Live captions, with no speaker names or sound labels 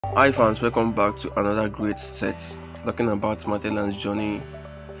Hi fans, welcome back to another great set talking about SmartAliens' journey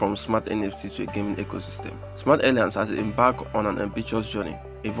from smart NFTs to a gaming ecosystem. SmartAliens has embarked on an ambitious journey,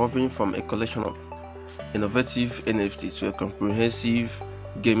 evolving from a collection of innovative NFTs to a comprehensive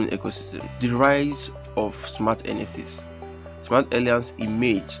gaming ecosystem. The rise of smart NFTs. SmartAliens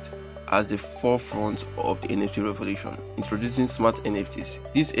emerged as the forefront of the NFT revolution, introducing smart NFTs.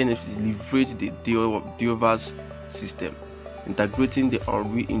 These NFTs leverage the Dioverse system, integrating the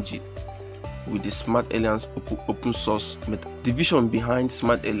Unreal Engine with the SmartAliens open source method. The vision behind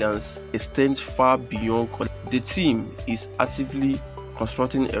SmartAliens extends far beyond. The team is actively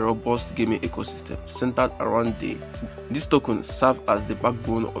constructing a robust gaming ecosystem centered around these tokens serve as the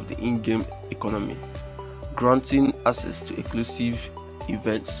backbone of the in-game economy, granting access to exclusive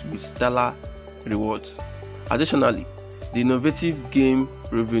events with stellar rewards. Additionally, the innovative game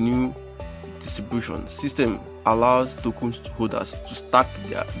revenue distribution system allows token holders to stack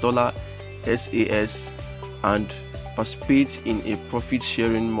their $SAS and participate in a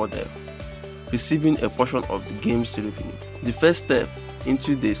profit-sharing model, receiving a portion of the game's revenue. The first step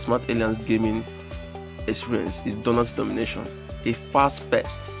into the SmartAliens gaming experience is Donut Domination, a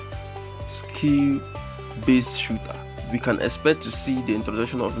fast-paced, skill-based shooter. We can expect to see the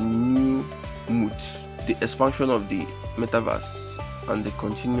introduction of new modes, the expansion of the metaverse, and the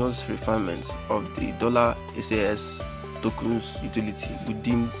continuous refinement of the $SAS tokens utility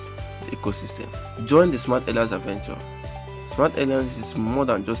within the ecosystem. Join the SmartAliens adventure. SmartAliens is more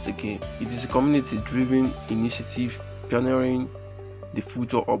than just a game. It is a community-driven initiative pioneering the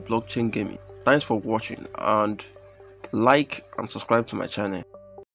future of blockchain gaming. Thanks for watching, and like and subscribe to my channel.